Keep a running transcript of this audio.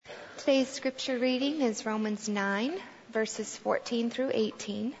Today's scripture reading is Romans 9, verses 14 through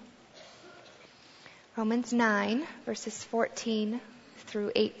 18. Romans 9, verses 14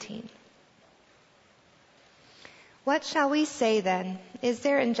 through 18. What shall we say then? Is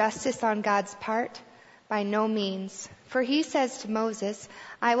there injustice on God's part? By no means. For he says to Moses,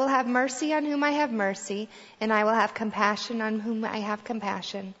 I will have mercy on whom I have mercy, and I will have compassion on whom I have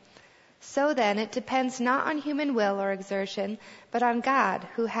compassion. So then, it depends not on human will or exertion, but on God,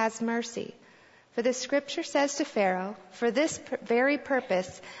 who has mercy. For the scripture says to Pharaoh, for this very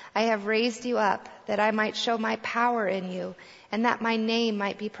purpose I have raised you up, that I might show my power in you, and that my name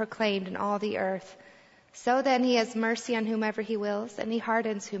might be proclaimed in all the earth. So then he has mercy on whomever he wills, and he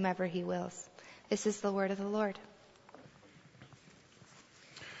hardens whomever he wills. This is the word of the Lord.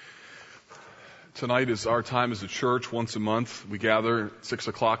 Tonight is our time as a church. Once a month, we gather at 6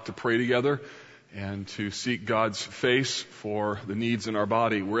 o'clock to pray together and to seek God's face for the needs in our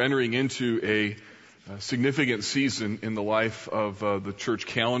body. We're entering into a significant season in the life of the church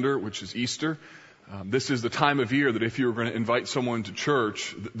calendar, which is Easter. This is the time of year that if you were going to invite someone to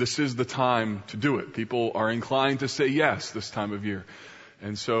church, this is the time to do it. People are inclined to say yes this time of year.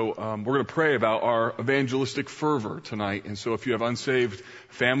 And so we're going to pray about our evangelistic fervor tonight. And so if you have unsaved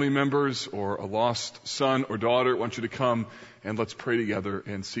family members or a lost son or daughter, I want you to come and let's pray together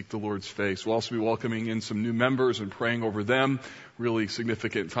and seek the Lord's face. We'll also be welcoming in some new members and praying over them. Really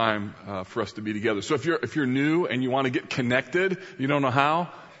significant time for us to be together. So if you're new and you want to get connected, you don't know how,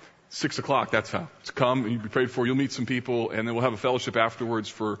 6 o'clock, that's how. So come and you'll be prayed for. You'll meet some people, and then we'll have a fellowship afterwards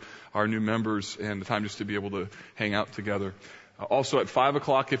for our new members and the time just to be able to hang out together. Also at 5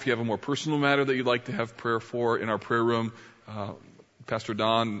 o'clock, if you have a more personal matter that you'd like to have prayer for in our prayer room, Pastor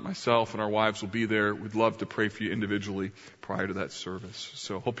Don, myself, and our wives will be there. We'd love to pray for you individually prior to that service.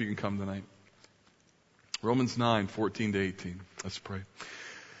 So hope you can come tonight. Romans 9, 14 to 18. Let's pray.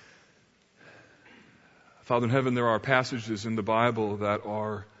 Father in heaven, there are passages in the Bible that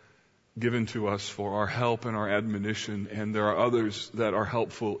are given to us for our help and our admonition, and there are others that are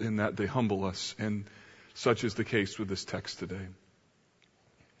helpful in that they humble us, and such is the case with this text today.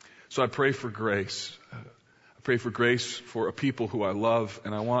 So I pray for grace. I pray for grace for a people who I love,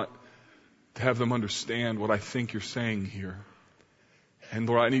 and I want to have them understand what I think you're saying here. And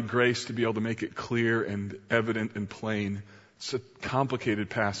Lord, I need grace to be able to make it clear and evident and plain. It's a complicated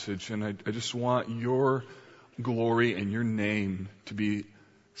passage, and I just want your glory and your name to be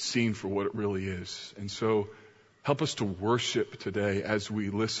seen for what it really is. And so help us to worship today as we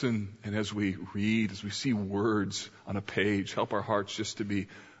listen and as we read, as we see words on a page. Help our hearts just to be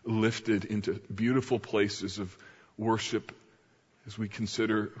lifted into beautiful places of worship as we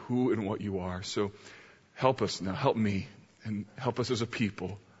consider who and what you are. So help us now, help me, and help us as a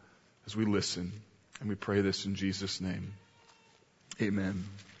people as we listen. And we pray this in Jesus' name. Amen.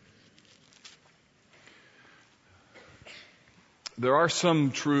 There are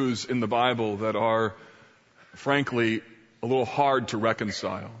some truths in the Bible that are, frankly, a little hard to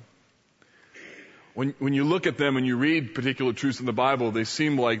reconcile. When you look at them and you read particular truths in the Bible, they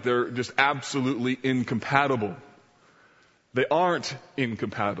seem like they're just absolutely incompatible. They aren't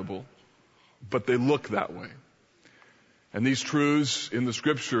incompatible, but they look that way. And these truths in the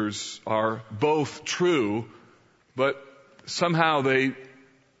scriptures are both true, but somehow they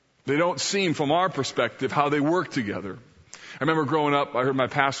don't seem, from our perspective, how they work together. I remember growing up, I heard my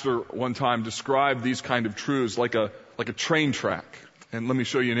pastor one time describe these kind of truths like a train track. And let me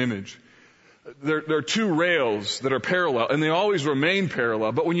show you an image. There are two rails that are parallel, and they always remain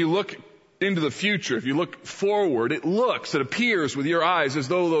parallel. But when you look into the future, if you look forward, it appears with your eyes as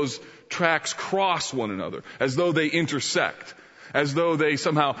though those tracks cross one another, as though they intersect, as though they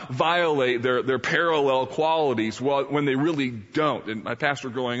somehow violate their parallel qualities when they really don't. And my pastor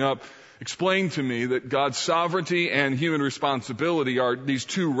growing up explained to me that God's sovereignty and human responsibility are these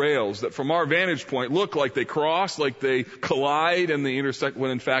two rails that from our vantage point look like they cross, like they collide and they intersect,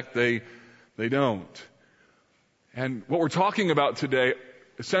 when in fact they don't. And what we're talking about today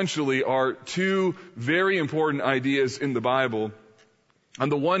essentially are two very important ideas in the Bible. On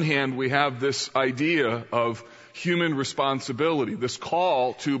the one hand, we have this idea of human responsibility, this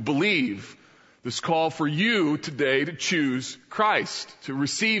call to believe, this call for you today to choose Christ, to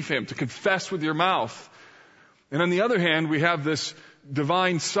receive Him, to confess with your mouth. And on the other hand, we have this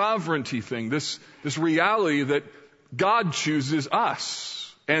divine sovereignty thing, this reality that God chooses us.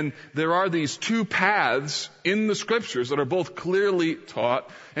 And there are these two paths in the scriptures that are both clearly taught.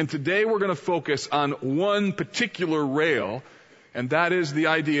 And today we're going to focus on one particular rail, and that is the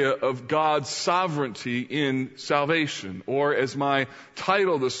idea of God's sovereignty in salvation. Or as my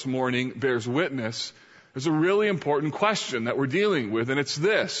title this morning bears witness, There's a really important question that we're dealing with, and it's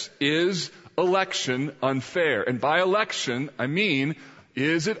this: is election unfair? And by election, I mean,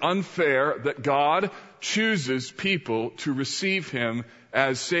 is it unfair that God chooses people to receive Him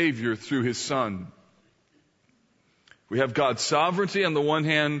as Savior through His Son? We have God's sovereignty on the one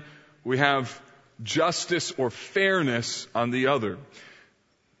hand, we have justice or fairness on the other.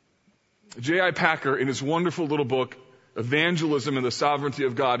 J.I. Packer, in his wonderful little book, Evangelism and the Sovereignty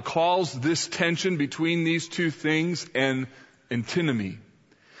of God, calls this tension between these two things an antinomy.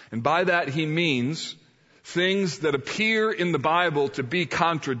 And by that he means things that appear in the Bible to be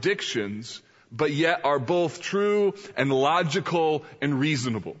contradictions, but yet are both true and logical and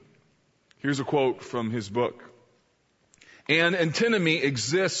reasonable. Here's a quote from his book. An antinomy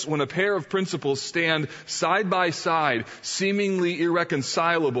exists when a pair of principles stand side by side, seemingly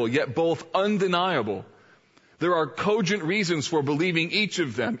irreconcilable, yet both undeniable. There are cogent reasons for believing each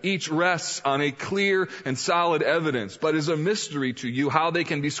of them. Each rests on a clear and solid evidence, but is a mystery to you how they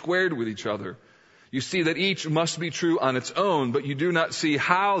can be squared with each other. You see that each must be true on its own, but you do not see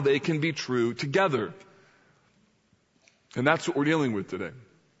how they can be true together. And that's what we're dealing with today.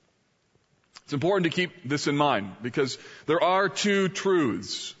 It's important to keep this in mind because there are two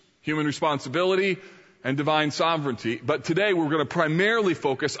truths: human responsibility and divine sovereignty. But today we're going to primarily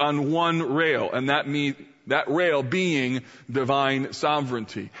focus on one rail, and that rail being divine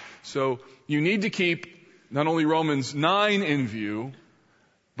sovereignty. So you need to keep not only Romans 9 in view,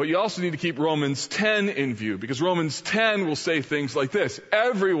 but you also need to keep Romans 10 in view, because Romans 10 will say things like this: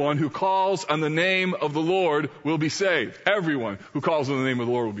 everyone who calls on the name of the Lord will be saved. Everyone who calls on the name of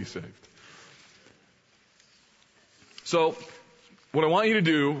the Lord will be saved. So what I want you to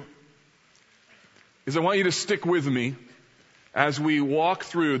do is I want you to stick with me as we walk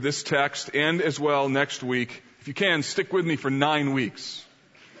through this text, and as well next week. If you can, stick with me for 9 weeks.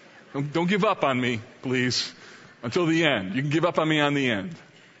 Don't give up on me, please, until the end. You can give up on me on the end.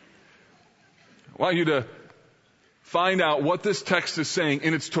 I want you to find out what this text is saying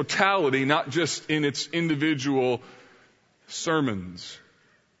in its totality, not just in its individual sermons.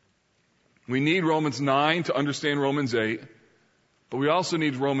 We need Romans 9 to understand Romans 8, but we also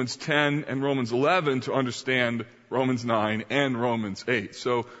need Romans 10 and Romans 11 to understand Romans 9 and Romans 8.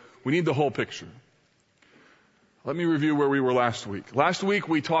 So we need the whole picture. Let me review where we were last week. Last week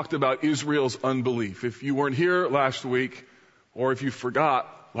we talked about Israel's unbelief. If you weren't here last week, or if you forgot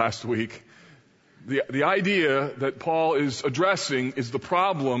last week, the idea that Paul is addressing is the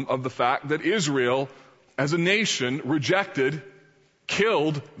problem of the fact that Israel, as a nation, rejected,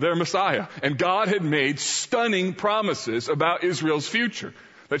 killed their Messiah. And God had made stunning promises about Israel's future.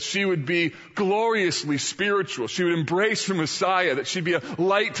 That she would be gloriously spiritual. She would embrace her Messiah. That she'd be a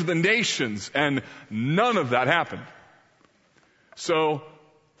light to the nations. And none of that happened. So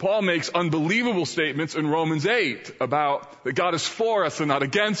Paul makes unbelievable statements in Romans 8 about that God is for us and not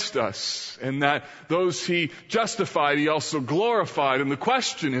against us. And that those he justified, he also glorified. And the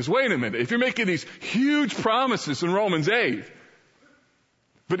question is, wait a minute, if you're making these huge promises in Romans 8,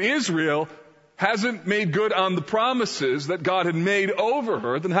 but Israel hasn't made good on the promises that God had made over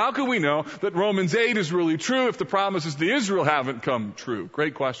her, then how can we know that Romans 8 is really true if the promises to Israel haven't come true?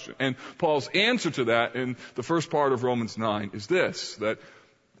 Great question. And Paul's answer to that in the first part of Romans 9 is this: that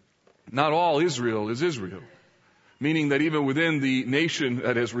not all Israel is Israel. Meaning that even within the nation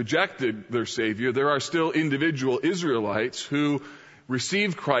that has rejected their Savior, there are still individual Israelites who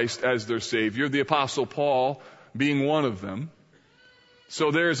received Christ as their Savior, the Apostle Paul being one of them. So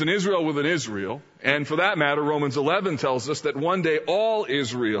there's an Israel within Israel, and for that matter, Romans 11 tells us that one day all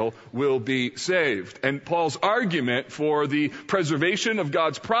Israel will be saved. And Paul's argument for the preservation of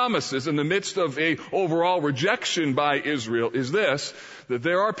God's promises in the midst of a overall rejection by Israel is this: that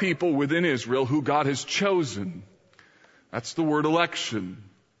there are people within Israel who God has chosen. That's the word election.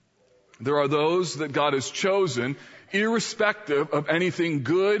 There are those that God has chosen irrespective of anything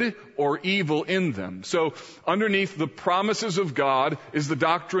good or evil in them. So underneath the promises of God is the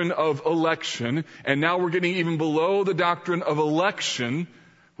doctrine of election. And now we're getting even below the doctrine of election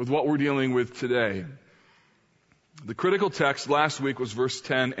with what we're dealing with today. The critical text last week was verse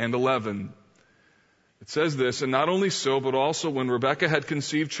 10 and 11. It says this: and not only so, but also when Rebekah had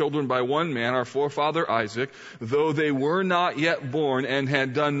conceived children by one man, our forefather Isaac, though they were not yet born and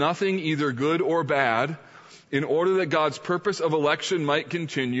had done nothing either good or bad, in order that God's purpose of election might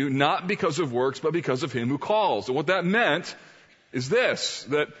continue, not because of works, but because of him who calls. And what that meant is this: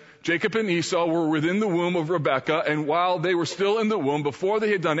 that Jacob and Esau were within the womb of Rebekah, and while they were still in the womb, before they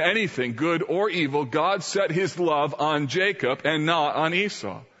had done anything, good or evil, God set his love on Jacob and not on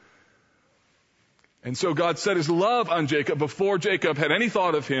Esau. And so God set his love on Jacob before Jacob had any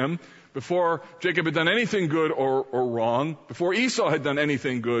thought of him, before Jacob had done anything good or wrong, before Esau had done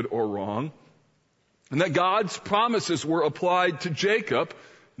anything good or wrong, and that God's promises were applied to Jacob,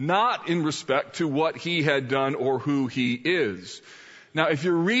 not in respect to what he had done or who he is. Now, if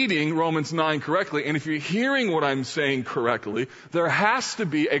you're reading Romans 9 correctly, and if you're hearing what I'm saying correctly, there has to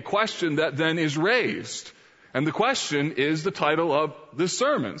be a question that then is raised. And the question is the title of this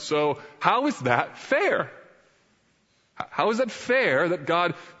sermon. So, how is that fair? How is that fair that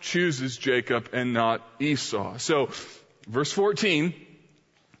God chooses Jacob and not Esau? So, verse 14,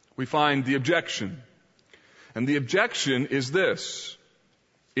 we find the objection. And the objection is this: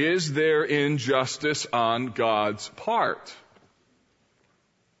 is there injustice on God's part?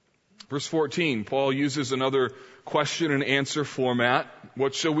 Verse 14, Paul uses another question and answer format.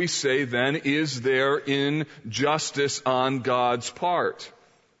 What shall we say then? Is there injustice on God's part?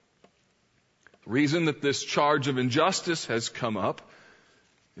 The reason that this charge of injustice has come up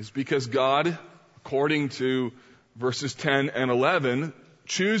is because God, according to verses 10 and 11,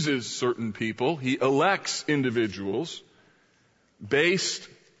 chooses certain people. He elects individuals based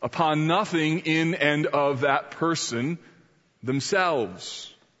upon nothing in and of that person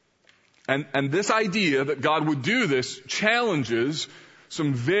themselves. And this idea that God would do this challenges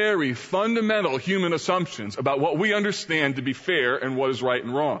some very fundamental human assumptions about what we understand to be fair and what is right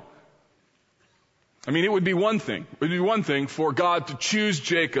and wrong. I mean, it would be one thing for God to choose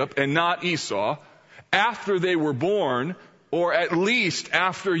Jacob and not Esau after they were born, or at least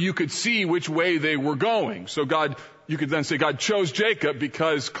after you could see which way they were going. So you could then say God chose Jacob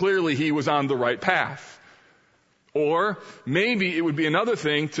because clearly he was on the right path. Or maybe it would be another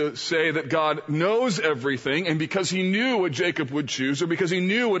thing to say that God knows everything, and because he knew what Jacob would choose, or because he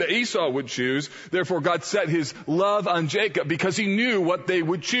knew what Esau would choose, therefore God set his love on Jacob because he knew what they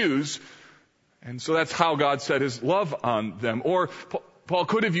would choose. And so that's how God set his love on them. Or Paul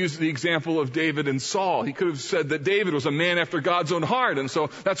could have used the example of David and Saul. He could have said that David was a man after God's own heart, and so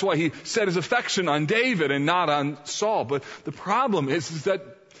that's why he set his affection on David and not on Saul. But the problem is that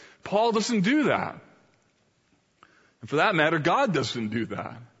Paul doesn't do that. And for that matter, God doesn't do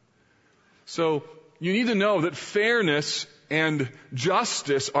that. So you need to know that fairness and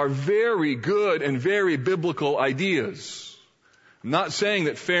justice are very good and very biblical ideas. I'm not saying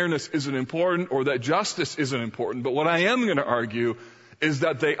that fairness isn't important or that justice isn't important, but what I am going to argue is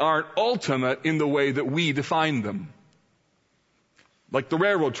that they aren't ultimate in the way that we define them. Like the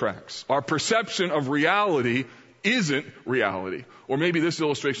railroad tracks. Our perception of reality isn't reality. Or maybe this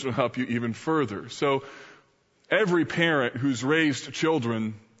illustration will help you even further. So, every parent who's raised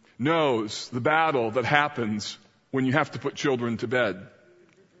children knows the battle that happens when you have to put children to bed,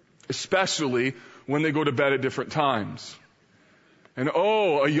 especially when they go to bed at different times. And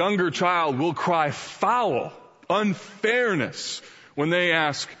a younger child will cry foul, unfairness, when they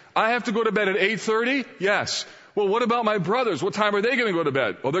ask, I have to go to bed at 8:30? Yes. Well, what about my brothers? What time are they going to go to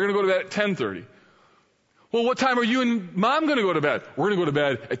bed? Well, they're going to go to bed at 10:30. Well, what time are you and mom going to go to bed? We're going to go to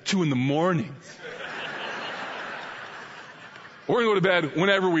bed at 2 a.m. We're going to go to bed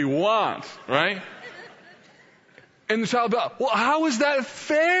whenever we want, right? And the child will be, well, how is that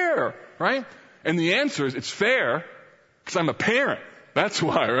fair, right? And the answer is, it's fair because I'm a parent. That's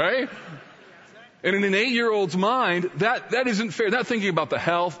why, right? And in an 8-year-old's mind, that isn't fair. They're not thinking about the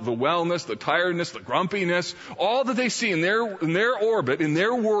health, the wellness, the tiredness, the grumpiness. All that they see in their orbit, in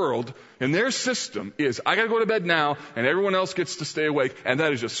their world, in their system is, I got to go to bed now, and everyone else gets to stay awake. And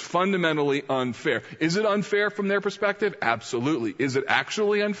that is just fundamentally unfair. Is it unfair from their perspective? Absolutely. Is it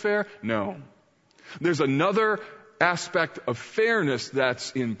actually unfair? No. There's another aspect of fairness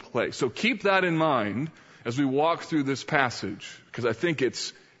that's in play. So keep that in mind as we walk through this passage, because I think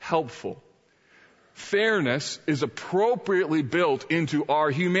it's helpful. Fairness is appropriately built into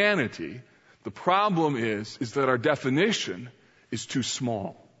our humanity. The problem is that our definition is too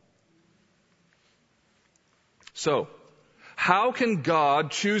small. So, how can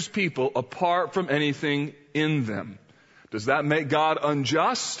God choose people apart from anything in them? Does that make God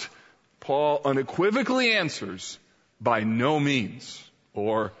unjust? Paul unequivocally answers, by no means,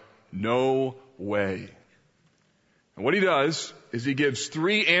 or no way. And what he does is he gives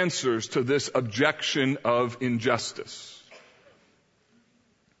 3 answers to this objection of injustice.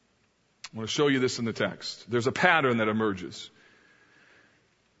 I want to show you this in the text. There's a pattern that emerges.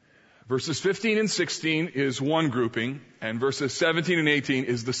 Verses 15 and 16 is one grouping, and verses 17 and 18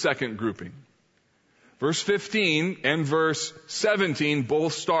 is the second grouping. Verse 15 and verse 17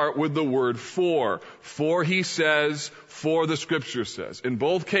 both start with the word for. For he says, for the scripture says. In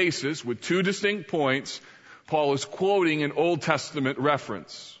both cases, with 2 distinct points, Paul is quoting an Old Testament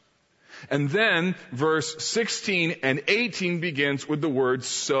reference. And then verse 16 and 18 begins with the word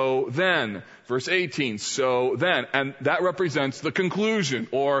so then. Verse 18, so then. And that represents the conclusion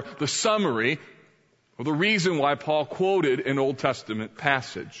or the summary or the reason why Paul quoted an Old Testament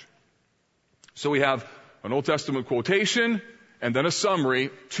passage. So we have an Old Testament quotation and then a summary,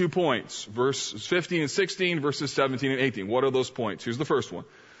 2 points. Verses 15 and 16, verses 17 and 18. What are those points? Here's the first one.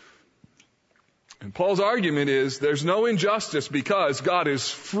 And Paul's argument is there's no injustice because God is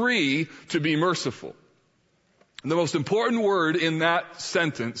free to be merciful. And the most important word in that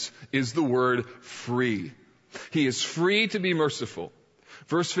sentence is the word free. He is free to be merciful.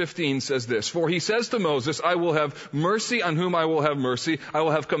 Verse 15 says this, for he says to Moses, I will have mercy on whom I will have mercy. I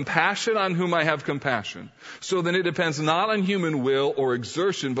will have compassion on whom I have compassion. So then it depends not on human will or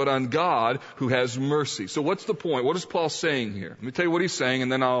exertion, but on God who has mercy. So what's the point? What is Paul saying here? Let me tell you what he's saying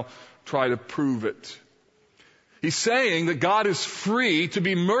and then I'll try to prove it. He's saying that God is free to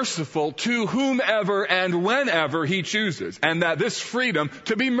be merciful to whomever and whenever he chooses. And that this freedom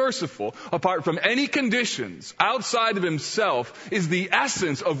to be merciful, apart from any conditions outside of himself, is the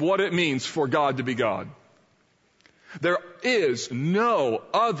essence of what it means for God to be God. There is no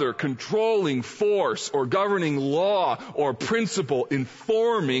other controlling force or governing law or principle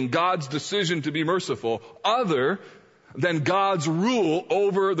informing God's decision to be merciful other than God's rule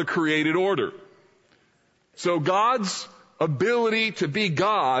over the created order. So God's ability to be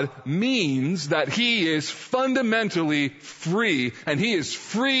God means that he is fundamentally free, and he is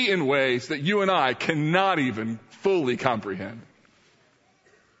free in ways that you and I cannot even fully comprehend.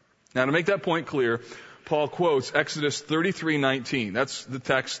 Now, to make that point clear, Paul quotes Exodus 33:19. That's the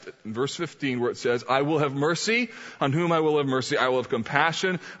text in verse 15 where it says, I will have mercy on whom I will have mercy. I will have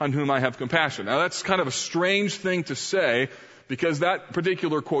compassion on whom I have compassion. Now, that's kind of a strange thing to say, because that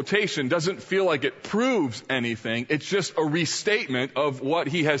particular quotation doesn't feel like it proves anything. It's just a restatement of what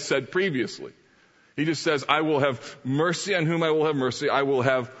he has said previously. He just says, I will have mercy on whom I will have mercy. I will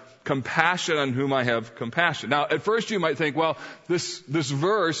have compassion on whom I have compassion. Now, at first you might think, well, this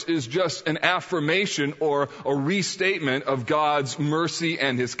verse is just an affirmation or a restatement of God's mercy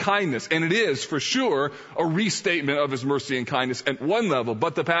and his kindness. And it is, for sure, a restatement of his mercy and kindness at one level,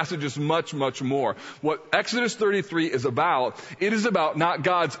 but the passage is much, much more. What Exodus 33 is about, it is about not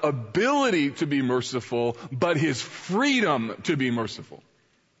God's ability to be merciful, but his freedom to be merciful.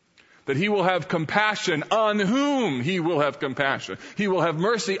 That he will have compassion on whom he will have compassion. He will have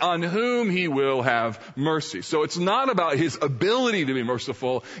mercy on whom he will have mercy. So it's not about his ability to be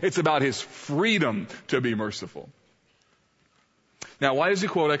merciful. It's about his freedom to be merciful. Now, why does he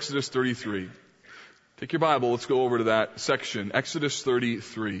quote Exodus 33? Take your Bible. Let's go over to that section. Exodus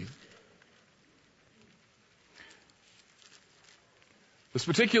 33. This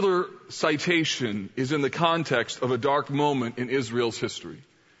particular citation is in the context of a dark moment in Israel's history.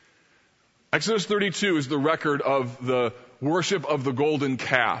 Exodus 32 is the record of the worship of the golden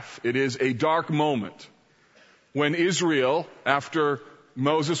calf. It is a dark moment when Israel, after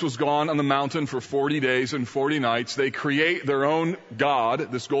Moses was gone on the mountain for 40 days and 40 nights, they create their own god,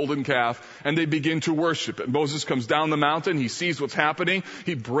 this golden calf, and they begin to worship it. Moses comes down the mountain. He sees what's happening.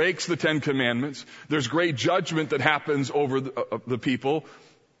 He breaks the 10 Commandments. There's great judgment that happens over the people.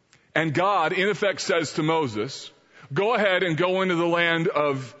 And God, in effect, says to Moses, go ahead and go into the land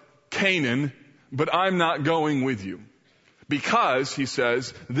of Canaan, but I'm not going with you. Because, he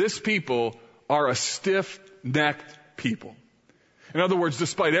says, this people are a stiff-necked people. In other words,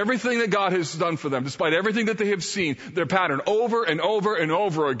 despite everything that God has done for them, despite everything that they have seen, their pattern over and over and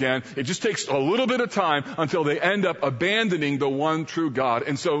over again, it just takes a little bit of time until they end up abandoning the one true God.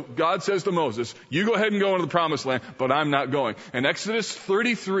 And so God says to Moses, you go ahead and go into the promised land, but I'm not going. And Exodus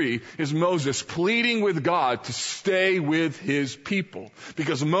 33 is Moses pleading with God to stay with his people.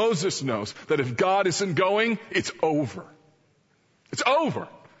 Because Moses knows that if God isn't going, it's over. It's over.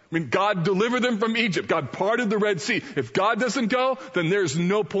 I mean, God delivered them from Egypt. God parted the Red Sea. If God doesn't go, then there's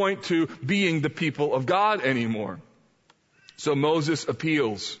no point to being the people of God anymore. So Moses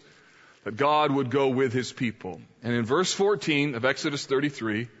appeals that God would go with his people. And in verse 14 of Exodus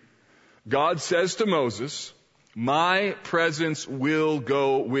 33, God says to Moses, my presence will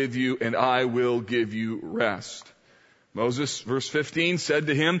go with you and I will give you rest. Moses, verse 15, said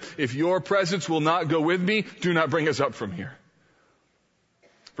to him, if your presence will not go with me, do not bring us up from here.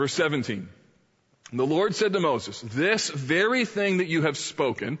 Verse 17, the Lord said to Moses, this very thing that you have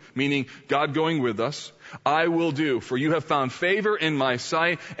spoken, meaning God going with us, I will do, for you have found favor in my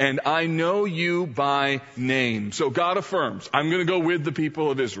sight, and I know you by name. So God affirms, I'm going to go with the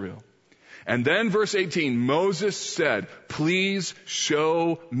people of Israel. And then verse 18, Moses said, please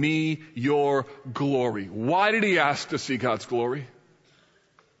show me your glory. Why did he ask to see God's glory?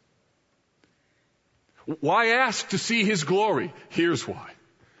 Why ask to see his glory? Here's why.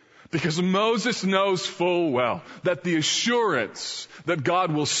 Because Moses knows full well that the assurance that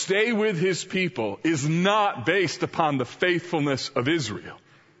God will stay with his people is not based upon the faithfulness of Israel.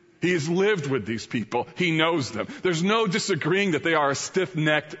 He has lived with these people. He knows them. There's no disagreeing that they are a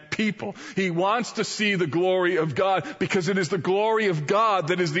stiff-necked people. He wants to see the glory of God because it is the glory of God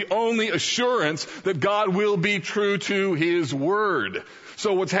that is the only assurance that God will be true to his word.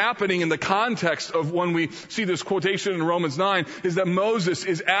 So what's happening in the context of when we see this quotation in Romans 9 is that Moses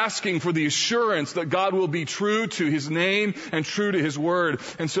is asking for the assurance that God will be true to his name and true to his word.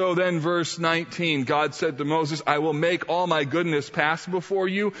 And so then verse 19, God said to Moses, I will make all my goodness pass before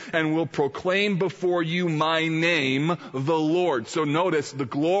you and will proclaim before you my name, the Lord. So notice the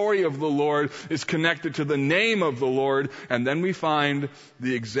glory of the Lord is connected to the name of the Lord. And then we find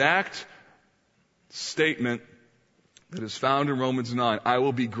the exact statement that is found in Romans 9. I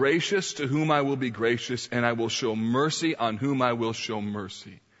will be gracious to whom I will be gracious, and I will show mercy on whom I will show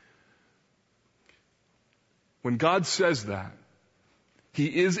mercy. When God says that, he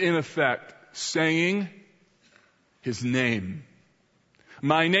is in effect saying his name.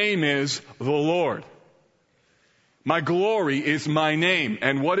 My name is the Lord. My glory is my name.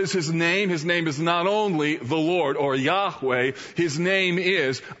 And what is his name? His name is not only the Lord or Yahweh. His name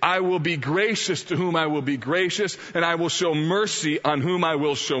is, I will be gracious to whom I will be gracious, and I will show mercy on whom I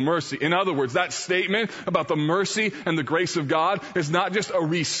will show mercy. In other words, that statement about the mercy and the grace of God is not just a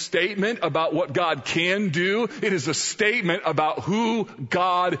restatement about what God can do. It is a statement about who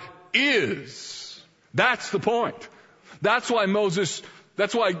God is. That's the point. That's why Moses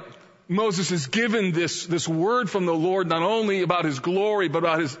is given this word from the Lord, not only about his glory, but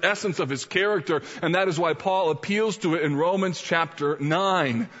about his essence of his character. And that is why Paul appeals to it in Romans chapter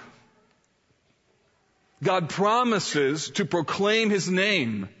 9. God promises to proclaim his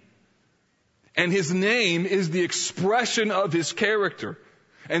name. And his name is the expression of his character.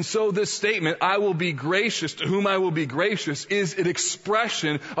 And so this statement, I will be gracious to whom I will be gracious, is an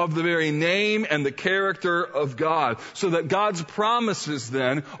expression of the very name and the character of God. So that God's promises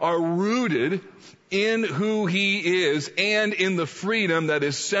then are rooted in who he is and in the freedom that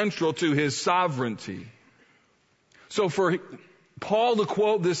is central to his sovereignty. So for Paul to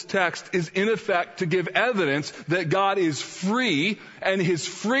quote this text is in effect to give evidence that God is free, and his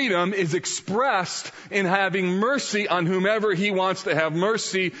freedom is expressed in having mercy on whomever he wants to have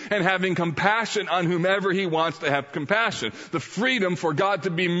mercy and having compassion on whomever he wants to have compassion. The freedom for God to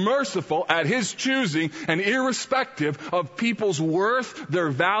be merciful at his choosing and irrespective of people's worth, their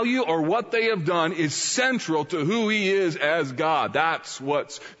value, or what they have done is central to who he is as God. That's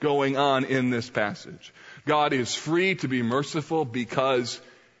what's going on in this passage. God is free to be merciful because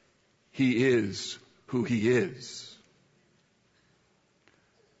he is who he is.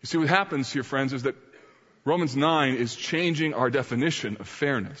 You see, what happens here, friends, is that Romans 9 is changing our definition of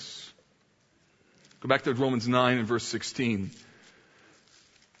fairness. Go back to Romans 9 and verse 16.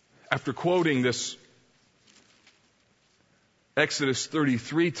 After quoting this Exodus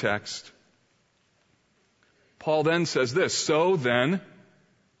 33 text, Paul then says this, So then,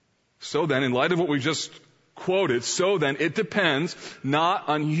 in light of what we just quoted, so then it depends not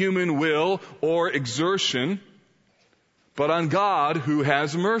on human will or exertion, but on God who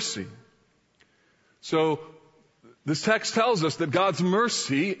has mercy. So this text tells us that God's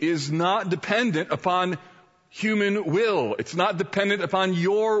mercy is not dependent upon human will. It's not dependent upon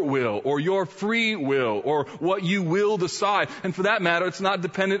your will or your free will or what you will decide. And for that matter, it's not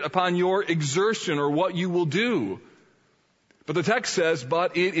dependent upon your exertion or what you will do. But the text says,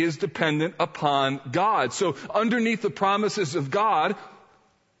 but it is dependent upon God. So underneath the promises of God,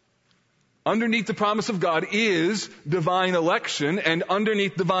 underneath the promise of God is divine election, and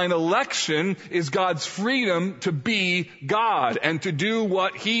underneath divine election is God's freedom to be God and to do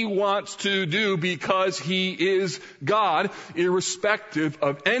what he wants to do because he is God, irrespective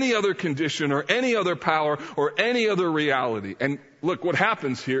of any other condition or any other power or any other reality. And look, what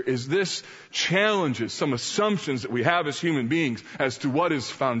happens here is this challenges some assumptions that we have as human beings as to what is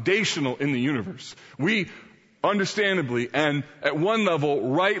foundational in the universe. We understandably and at one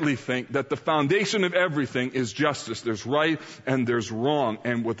level rightly think that the foundation of everything is justice. There's right and there's wrong.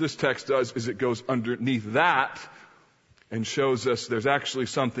 And what this text does is it goes underneath that and shows us there's actually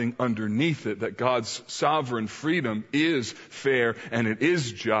something underneath it, that God's sovereign freedom is fair and it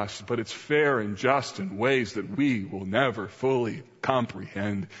is just, but it's fair and just in ways that we will never fully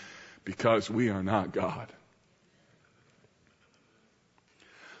comprehend because we are not God.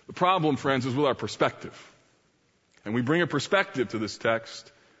 The problem, friends, is with our perspective. And we bring a perspective to this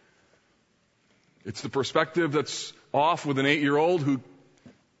text. It's the perspective that's off with an 8-year-old who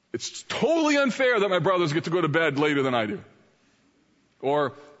It's totally unfair that my brothers get to go to bed later than I do.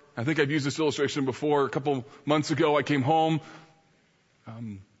 Or, I think I've used this illustration before. A couple months ago, I came home,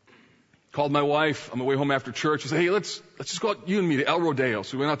 called my wife on the way home after church. I said, hey, let's just go out, you and me, to El Rodeo.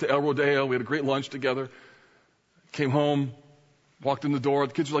 So we went out to El Rodeo. We had a great lunch together. Came home, walked in the door.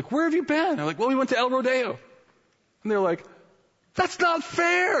 The kids were like, where have you been? I'm like, well, we went to El Rodeo. And they're like, that's not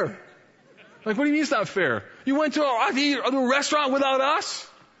fair. I'm like, what do you mean it's not fair? You went to a restaurant without us?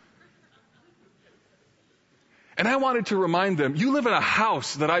 And I wanted to remind them, you live in a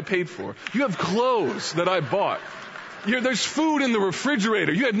house that I paid for. You have clothes that I bought. There's food in the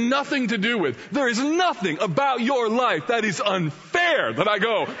refrigerator you had nothing to do with. There is nothing about your life that is unfair that I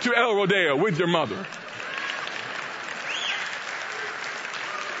go to El Rodeo with your mother.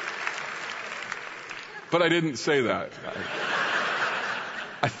 But I didn't say that.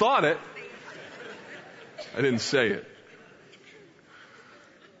 I thought it. I didn't say it.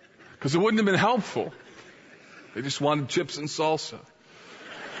 Because it wouldn't have been helpful. They just wanted chips and salsa.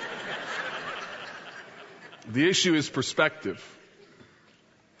 The issue is perspective.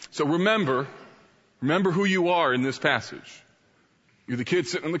 So remember who you are in this passage. You're the kid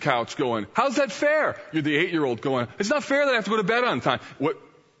sitting on the couch going, how's that fair? You're the 8-year-old going, it's not fair that I have to go to bed on time.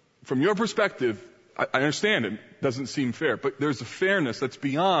 From your perspective, I understand it doesn't seem fair, but there's a fairness that's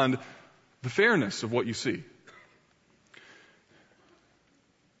beyond the fairness of what you see.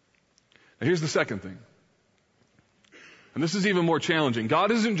 Now here's the second thing. And this is even more challenging.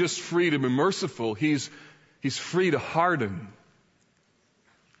 God isn't just free to be merciful, He's free to harden.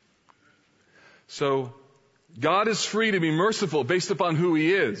 So, God is free to be merciful based upon who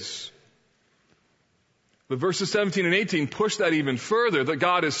He is. But verses 17 and 18 push that even further, that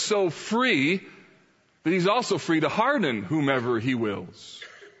God is so free that He's also free to harden whomever He wills.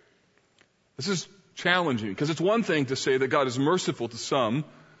 This is challenging, because it's one thing to say that God is merciful to some,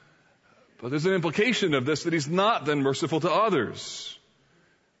 but there's an implication of this that He's not then merciful to others.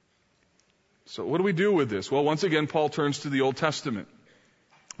 So what do we do with this? Well, once again, Paul turns to the Old Testament.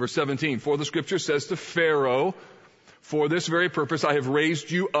 Verse 17, for the Scripture says to Pharaoh, for this very purpose I have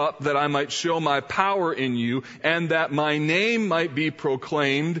raised you up, that I might show my power in you, and that my name might be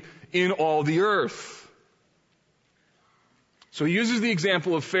proclaimed in all the earth. So he uses the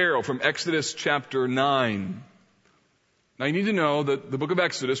example of Pharaoh from Exodus chapter 9. Now you need to know that the book of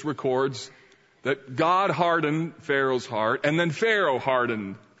Exodus records that God hardened Pharaoh's heart, and then Pharaoh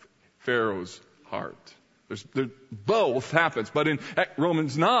hardened Pharaoh's heart. Both happens. But in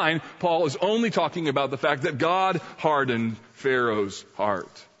Romans 9, Paul is only talking about the fact that God hardened Pharaoh's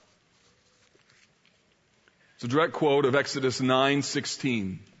heart. It's a direct quote of Exodus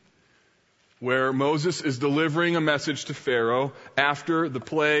 9:16, where Moses is delivering a message to Pharaoh after the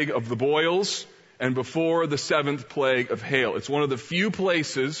plague of the boils and before the 7th plague of hail. It's one of the few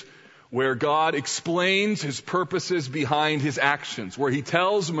places where God explains His purposes behind His actions, where He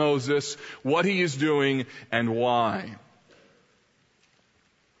tells Moses what He is doing and why.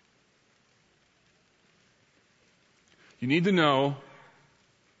 You need to know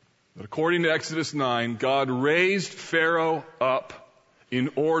that according to Exodus 9, God raised Pharaoh up in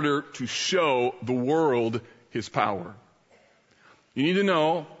order to show the world His power. You need to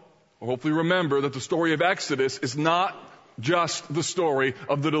know, or hopefully remember, that the story of Exodus is not just the story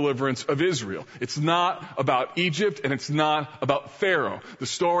of the deliverance of Israel. It's not about Egypt, and it's not about Pharaoh. The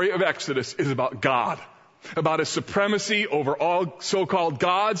story of Exodus is about God, about His supremacy over all so-called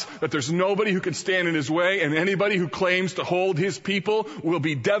gods, that there's nobody who can stand in His way, and anybody who claims to hold His people will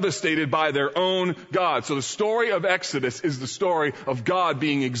be devastated by their own God. So the story of Exodus is the story of God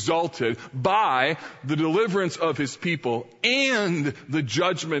being exalted by the deliverance of His people and the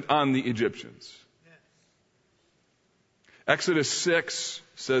judgment on the Egyptians. Exodus 6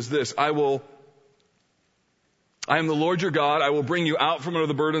 says this, I am the Lord your God. I will bring you out from under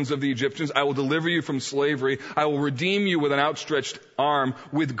the burdens of the Egyptians. I will deliver you from slavery. I will redeem you with an outstretched arm,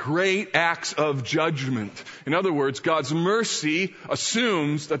 with great acts of judgment. In other words, God's mercy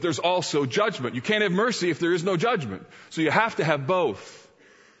assumes that there's also judgment. You can't have mercy if there is no judgment. So you have to have both.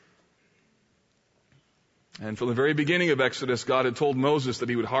 And from the very beginning of Exodus, God had told Moses that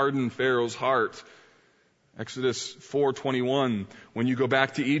He would harden Pharaoh's heart. Exodus 4:21, when you go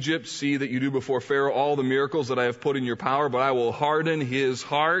back to Egypt, see that you do before Pharaoh all the miracles that I have put in your power, but I will harden his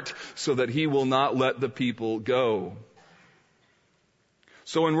heart so that he will not let the people go.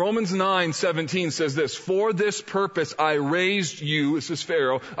 So in Romans 9:17 says this, for this purpose I raised you, this is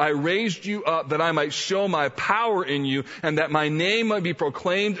Pharaoh, I raised you up that I might show my power in you and that my name might be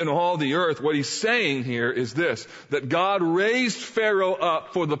proclaimed in all the earth. What he's saying here is this, that God raised Pharaoh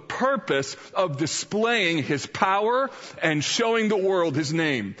up for the purpose of displaying his power and showing the world his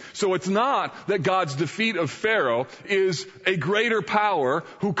name. So it's not that God's defeat of Pharaoh is a greater power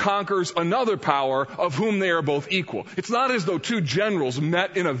who conquers another power of whom they are both equal. It's not as though two generals met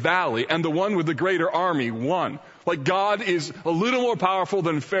in a valley and the one with the greater army won. Like God is a little more powerful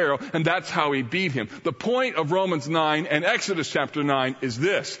than Pharaoh, and that's how he beat him. The point of Romans 9 and Exodus chapter 9 is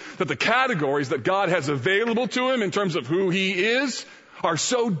this, that the categories that God has available to him in terms of who he is are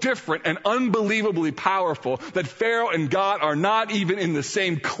so different and unbelievably powerful that Pharaoh and God are not even in the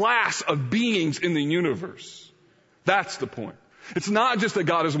same class of beings in the universe. That's the point. It's not just that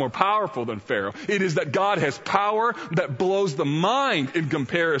God is more powerful than Pharaoh. It is that God has power that blows the mind in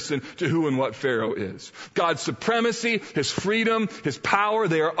comparison to who and what Pharaoh is. God's supremacy, his freedom, his power,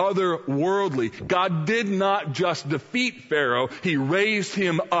 they are otherworldly. God did not just defeat Pharaoh. He raised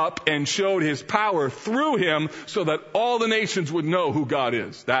him up and showed his power through him so that all the nations would know who God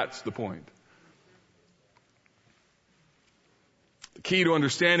is. That's the point. The key to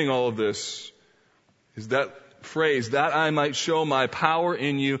understanding all of this is that phrase, that I might show my power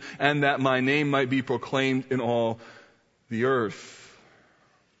in you and that my name might be proclaimed in all the earth.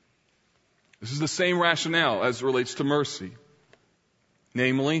 This is the same rationale as it relates to mercy.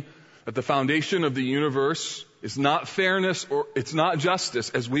 Namely, that the foundation of the universe is not fairness or it's not justice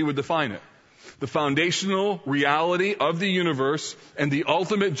as we would define it. The foundational reality of the universe and the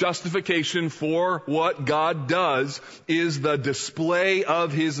ultimate justification for what God does is the display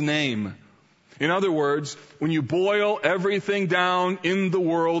of his name. In other words, when you boil everything down in the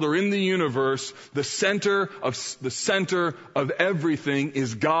world or in the universe, the center of everything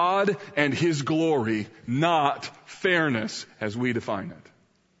is God and his glory, not fairness as we define it.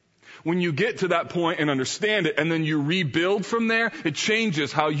 When you get to that point and understand it and then you rebuild from there, it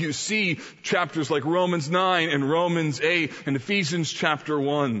changes how you see chapters like Romans 9 and Romans 8 and Ephesians chapter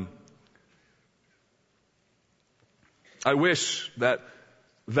 1. I wish that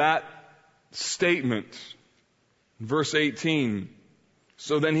statement, verse 18,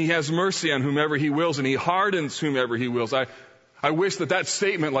 so then he has mercy on whomever he wills and he hardens whomever he wills. I wish that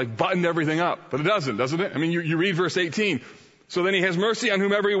statement like buttoned everything up, but it doesn't it? I mean, you read verse 18, so then he has mercy on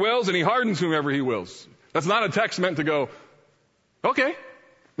whomever he wills and he hardens whomever he wills. That's not a text meant to go, okay.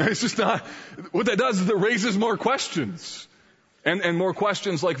 It's just not. What that does is it raises more questions. And more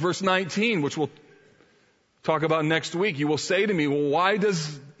questions like verse 19, which we'll talk about next week. You will say to me, well, why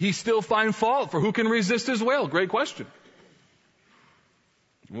does he still find fault? For who can resist his will? Great question.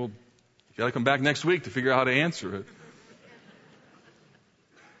 Well, you got to come back next week to figure out how to answer it.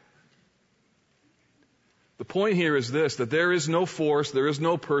 The point here is this, that there is no force, there is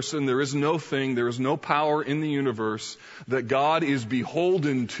no person, there is no thing, there is no power in the universe that God is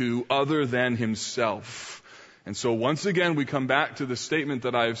beholden to other than himself. And so once again, we come back to the statement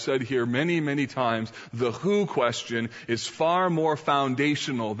that I have said here many, many times. The who question is far more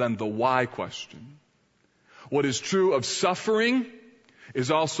foundational than the why question. What is true of suffering is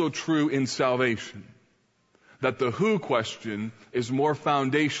also true in salvation. That the who question is more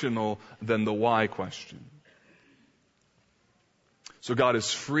foundational than the why question. So God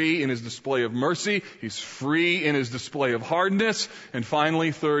is free in his display of mercy. He's free in his display of hardness. And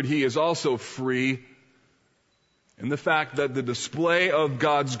finally, third, he is also free in the fact that the display of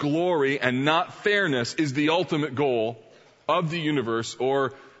God's glory and not fairness is the ultimate goal of the universe.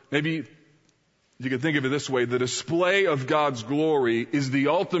 Or maybe you could think of it this way, the display of God's glory is the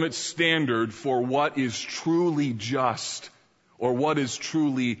ultimate standard for what is truly just or what is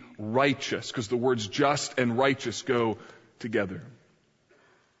truly righteous, because the words just and righteous go together.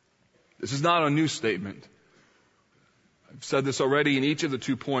 This is not a new statement. I've said this already in each of the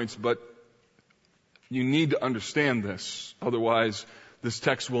 2 points, but you need to understand this. Otherwise, this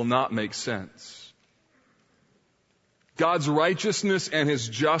text will not make sense. God's righteousness and his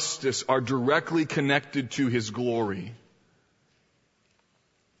justice are directly connected to his glory.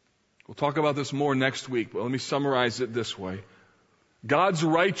 We'll talk about this more next week, but let me summarize it this way. God's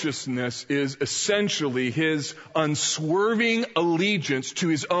righteousness is essentially his unswerving allegiance to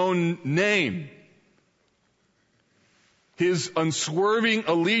his own name. His unswerving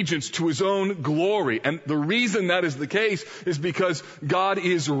allegiance to his own glory. And the reason that is the case is because God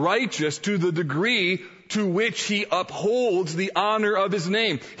is righteous to the degree to which he upholds the honor of his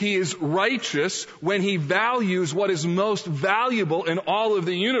name. He is righteous when he values what is most valuable in all of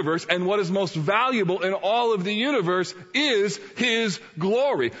the universe, and what is most valuable in all of the universe is his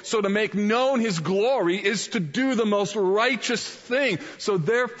glory. So to make known his glory is to do the most righteous thing. So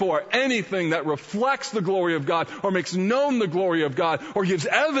therefore, anything that reflects the glory of God, or makes known the glory of God, or gives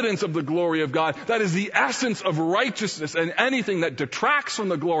evidence of the glory of God, that is the essence of righteousness, and anything that detracts from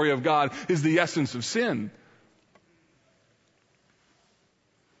the glory of God is the essence of sin.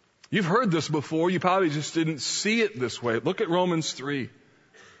 You've heard this before, you probably just didn't see it this way. Look at Romans 3.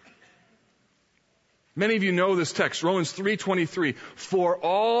 Many of you know this text, Romans 3:23. For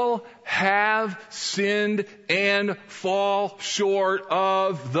all have sinned and fall short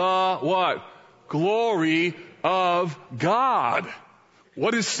of the what? Glory of God.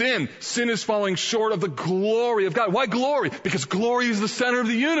 What is sin? Sin is falling short of the glory of God. Why glory? Because glory is the center of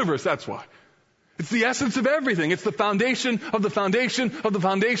the universe, that's why. It's the essence of everything. It's the foundation of the foundation of the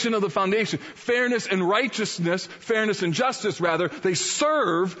foundation of the foundation. Fairness and righteousness, fairness and justice rather, they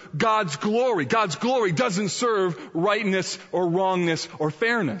serve God's glory. God's glory doesn't serve rightness or wrongness or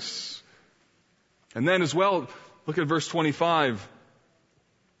fairness. And then as well, look at verse 25.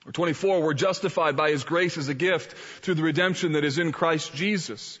 Or 24, we're justified by his grace as a gift through the redemption that is in Christ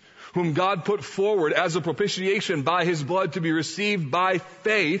Jesus, whom God put forward as a propitiation by his blood to be received by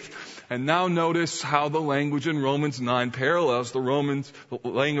faith. And now notice how the language in Romans 9 parallels the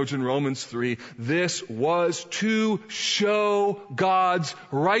language in Romans 3. This was to show God's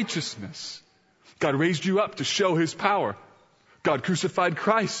righteousness. God raised you up to show his power. God crucified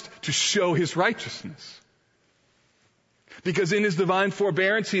Christ to show his righteousness. Because in his divine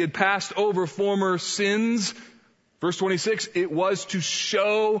forbearance he had passed over former sins. Verse 26, it was to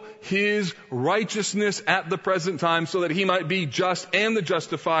show his righteousness at the present time so that he might be just and the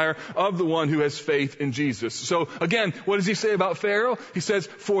justifier of the one who has faith in Jesus. So again, what does he say about Pharaoh? He says,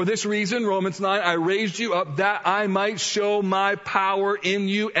 for this reason, Romans 9, I raised you up that I might show my power in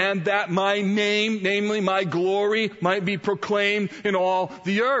you and that my name, namely my glory, might be proclaimed in all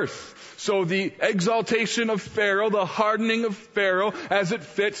the earth. So the exaltation of Pharaoh, the hardening of Pharaoh, as it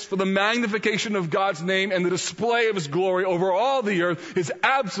fits for the magnification of God's name and the display of his glory over all the earth, is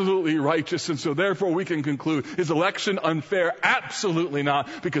absolutely righteous. And so therefore we can conclude, is election unfair? Absolutely not,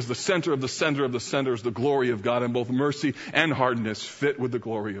 because the center of the center of the center is the glory of God, and both mercy and hardness fit with the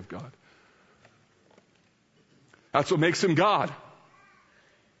glory of God. That's what makes him God.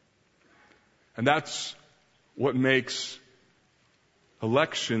 And that's what makes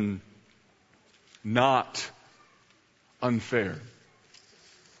election not unfair.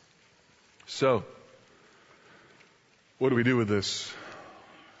 So, what do we do with this?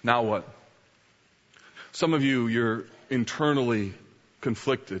 Now what? Some of you, you're internally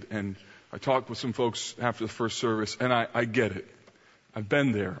conflicted, and I talked with some folks after the first service, and I get it. I've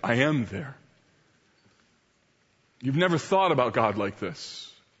been there. I am there. You've never thought about God like this.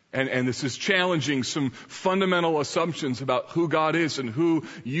 And this is challenging some fundamental assumptions about who God is and who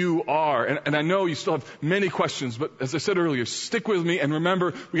you are. And I know you still have many questions, but as I said earlier, stick with me and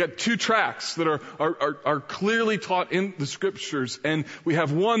remember we got two tracks that are clearly taught in the scriptures, and we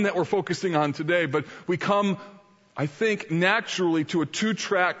have one that we're focusing on today, but we come, I think, naturally to a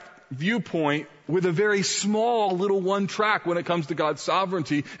two-track viewpoint with a very small little one track when it comes to God's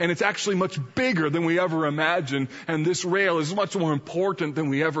sovereignty, and it's actually much bigger than we ever imagined, and this rail is much more important than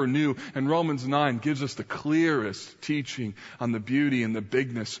we ever knew. And Romans 9 gives us the clearest teaching on the beauty and the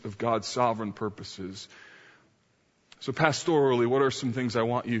bigness of God's sovereign purposes. So pastorally, what are some things I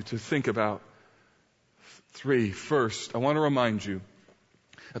want you to think about? 3. First, I want to remind you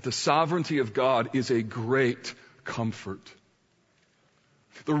that the sovereignty of God is a great comfort.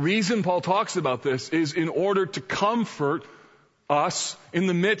 The reason Paul talks about this is in order to comfort us in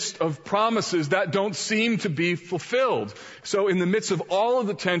the midst of promises that don't seem to be fulfilled. So in the midst of all of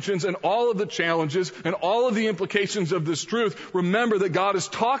the tensions and all of the challenges and all of the implications of this truth, remember that God is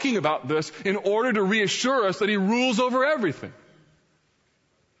talking about this in order to reassure us that he rules over everything.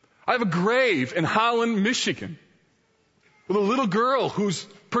 I have a grave in Holland, Michigan, with a little girl whose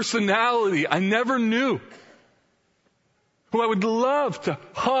personality I never knew, who I would love to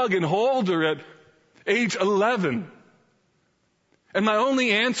hug and hold her at age 11. And my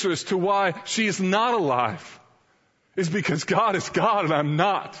only answer as to why she is not alive is because God is God and I'm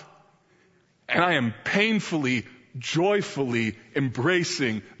not. And I am painfully, joyfully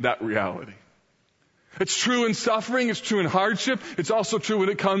embracing that reality. It's true in suffering, it's true in hardship, it's also true when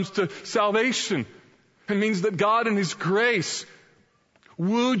it comes to salvation. It means that God in his grace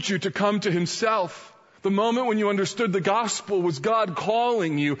wooed you to come to himself The moment when you understood the gospel was God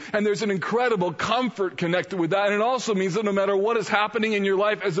calling you, and there's an incredible comfort connected with that. And it also means that no matter what is happening in your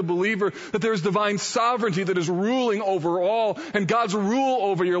life as a believer, that there's divine sovereignty that is ruling over all. And God's rule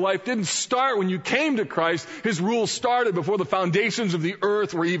over your life didn't start when you came to Christ. His rule started before the foundations of the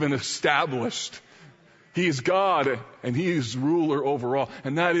earth were even established. He is God, and He is ruler over all.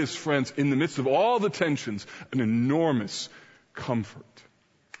 And that is, friends, in the midst of all the tensions, an enormous comfort.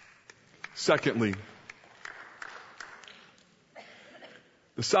 Secondly,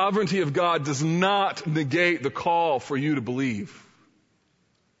 the sovereignty of God does not negate the call for you to believe.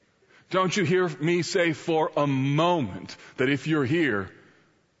 Don't you hear me say for a moment that if you're here,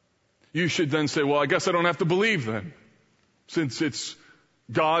 you should then say, well, I guess I don't have to believe then, since it's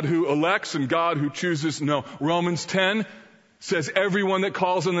God who elects and God who chooses. No, Romans 10 says everyone that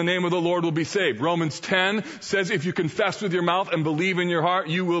calls on the name of the Lord will be saved. Romans 10 says if you confess with your mouth and believe in your heart,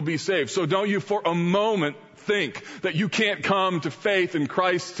 you will be saved. So don't you for a moment think that you can't come to faith in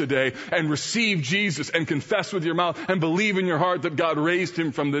Christ today and receive Jesus and confess with your mouth and believe in your heart that God raised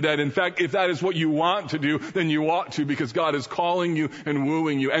Him from the dead. In fact, if that is what you want to do, then you ought to, because God is calling you and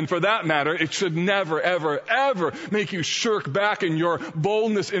wooing you. And for that matter, it should never, ever, ever make you shirk back in your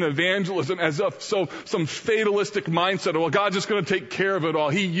boldness in evangelism as if some fatalistic mindset, well, God's just going to take care of it all.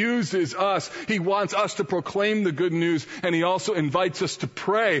 He uses us. He wants us to proclaim the good news, and He also invites us to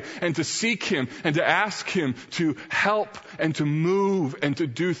pray and to seek Him and to ask Him to help and to move and to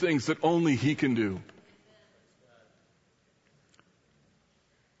do things that only He can do.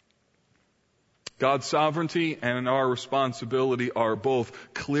 God's sovereignty and our responsibility are both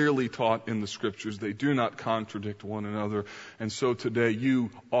clearly taught in the Scriptures. They do not contradict one another. And so today you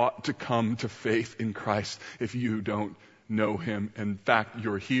ought to come to faith in Christ if you don't know Him. In fact,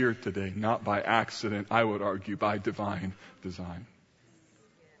 you're here today not by accident, I would argue by divine design.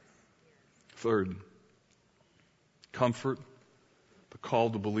 Third, comfort, the call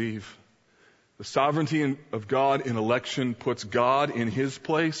to believe. The sovereignty of God in election puts God in His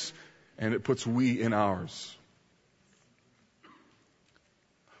place, and it puts we in ours.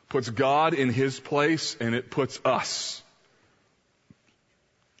 Puts God in His place, and it puts us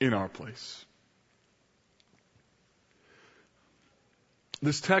in our place.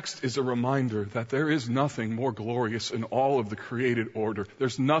 This text is a reminder that there is nothing more glorious in all of the created order.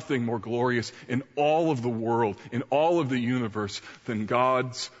 There's nothing more glorious in all of the world, in all of the universe, than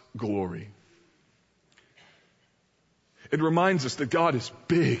God's glory. It reminds us that God is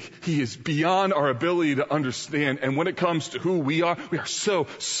big. He is beyond our ability to understand. And when it comes to who we are so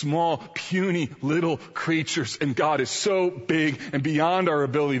small, puny little creatures. And God is so big and beyond our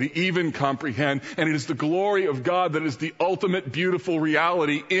ability to even comprehend. And it is the glory of God that is the ultimate beautiful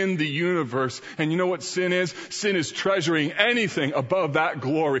reality in the universe. And you know what sin is? Sin is treasuring anything above that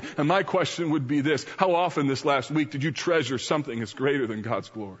glory. And my question would be this: how often this last week did you treasure something that's greater than God's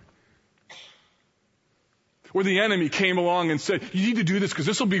glory? Where the enemy came along and said, you need to do this because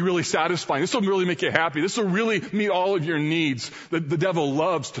this will be really satisfying. This will really make you happy. This will really meet all of your needs. The devil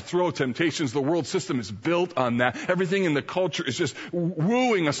loves to throw temptations. The world system is built on that. Everything in the culture is just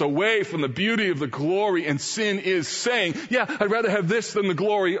wooing us away from the beauty of the glory. And sin is saying, yeah, I'd rather have this than the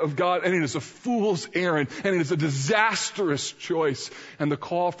glory of God. And it is a fool's errand. And it is a disastrous choice. And the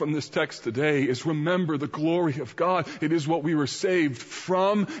call from this text today is remember the glory of God. It is what we were saved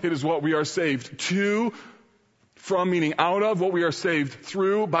from. It is what we are saved to. From meaning out of, what we are saved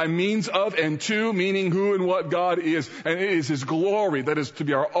through, by means of, and to meaning who and what God is. And it is His glory that is to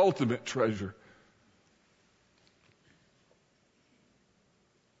be our ultimate treasure.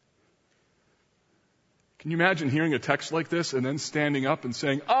 Can you imagine hearing a text like this and then standing up and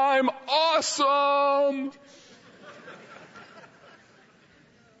saying, I'm awesome?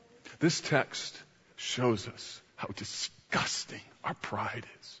 This text shows us how disgusting our pride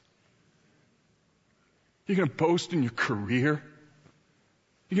is. You're going to boast in your career.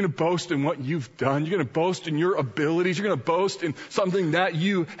 You're going to boast in what you've done. You're going to boast in your abilities. You're going to boast in something that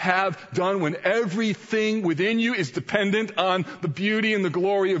you have done when everything within you is dependent on the beauty and the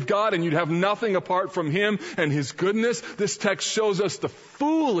glory of God, and you'd have nothing apart from Him and His goodness. This text shows us the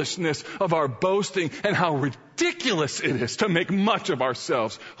foolishness of our boasting and how ridiculous it is to make much of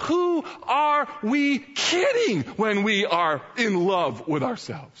ourselves. Who are we kidding when we are in love with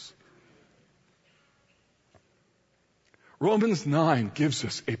ourselves? Romans 9 gives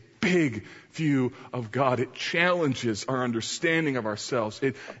us a big view of God. It challenges our understanding of ourselves.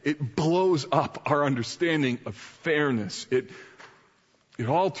 It blows up our understanding of fairness. It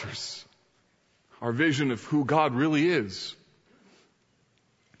alters our vision of who God really is.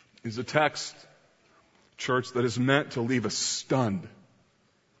 It's a text, church, that is meant to leave us stunned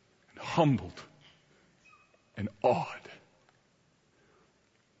and humbled and awed.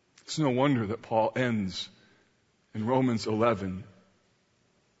 It's no wonder that Paul ends in Romans 11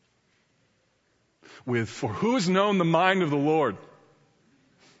 with, "For who has known the mind of the Lord?"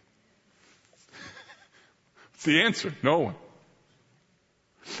 What's the answer? No one.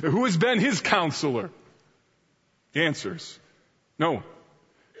 Who has been his counselor? The answer is no one.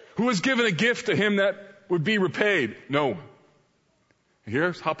 Who has given a gift to him that would be repaid? No one.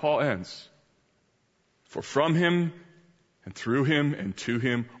 Here's how Paul ends. For from him and through him and to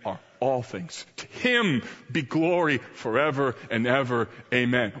him are all things. To him be glory forever and ever.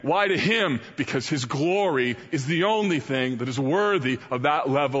 Amen. Why to him? Because his glory is the only thing that is worthy of that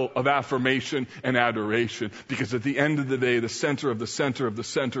level of affirmation and adoration. Because at the end of the day, the center of the center of the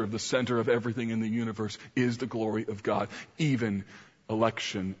center of the center of everything in the universe is the glory of God, even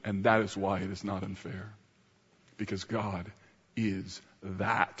election. And that is why it is not unfair. Because God is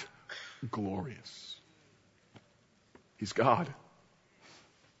that glorious. He's God.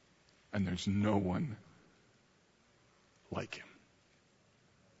 And there's no one like him.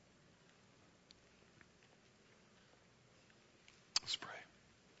 Let's pray.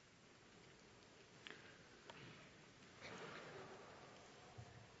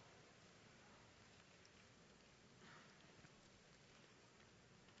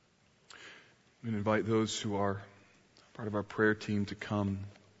 I'm going to invite those who are part of our prayer team to come.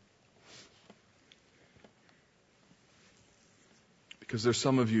 Because there's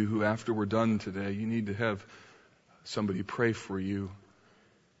some of you who, after we're done today, you need to have somebody pray for you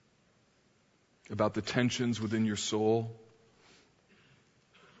about the tensions within your soul,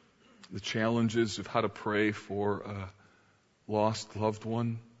 the challenges of how to pray for a lost loved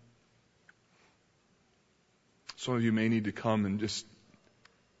one. Some of you may need to come and just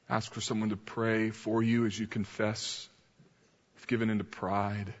ask for someone to pray for you as you confess you've given into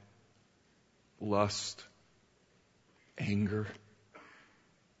pride, lust, anger,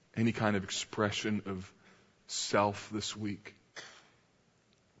 any kind of expression of self this week.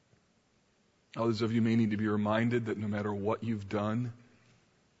 Others of you may need to be reminded that no matter what you've done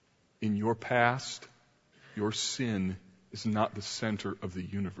in your past, your sin is not the center of the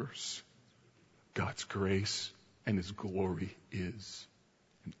universe. God's grace and His glory is.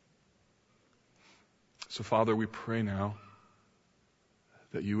 So, Father, we pray now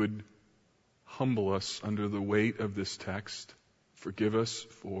that you would humble us under the weight of this text. Forgive us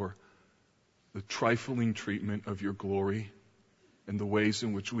for the trifling treatment of your glory and the ways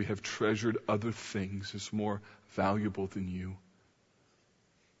in which we have treasured other things as more valuable than you.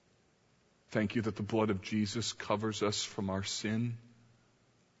 Thank you that the blood of Jesus covers us from our sin.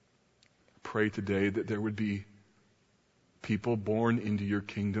 I pray today that there would be people born into your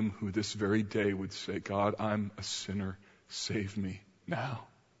kingdom who this very day would say, God, I'm a sinner. Save me now,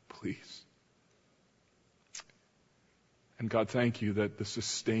 please. And God, thank you that the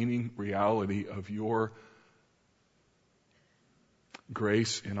sustaining reality of your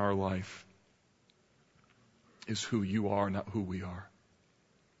grace in our life is who you are, not who we are.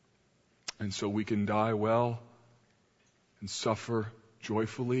 And so we can die well and suffer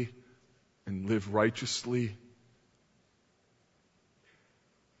joyfully and live righteously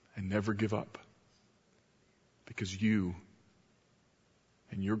and never give up, because you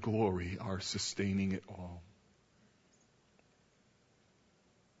and your glory are sustaining it all.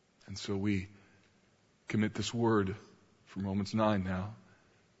 And so we commit this word from Romans 9 now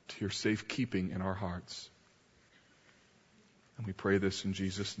to your safekeeping in our hearts. And we pray this in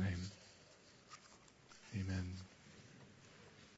Jesus' name. Amen.